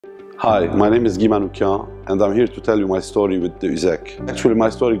Hi, my name is Manoukian, and I'm here to tell you my story with the USEK. Actually,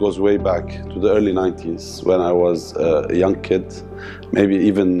 my story goes way back to the early 90s when I was a young kid, maybe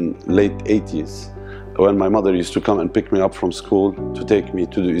even late 80s, when my mother used to come and pick me up from school to take me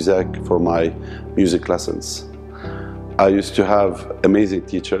to the USEK for my music lessons. I used to have amazing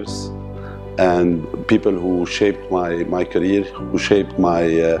teachers and people who shaped my career, who shaped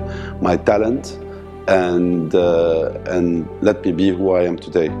my talent, and let me be who I am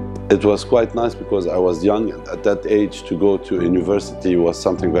today. It was quite nice because I was young, and at that age to go to university was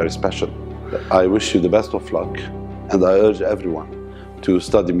something very special. I wish you the best of luck, and I urge everyone to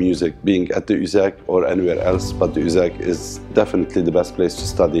study music, being at the USEK or anywhere else, but the USEK is definitely the best place to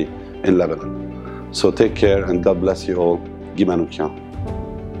study in Lebanon. So take care, and God bless you all. Manoukian.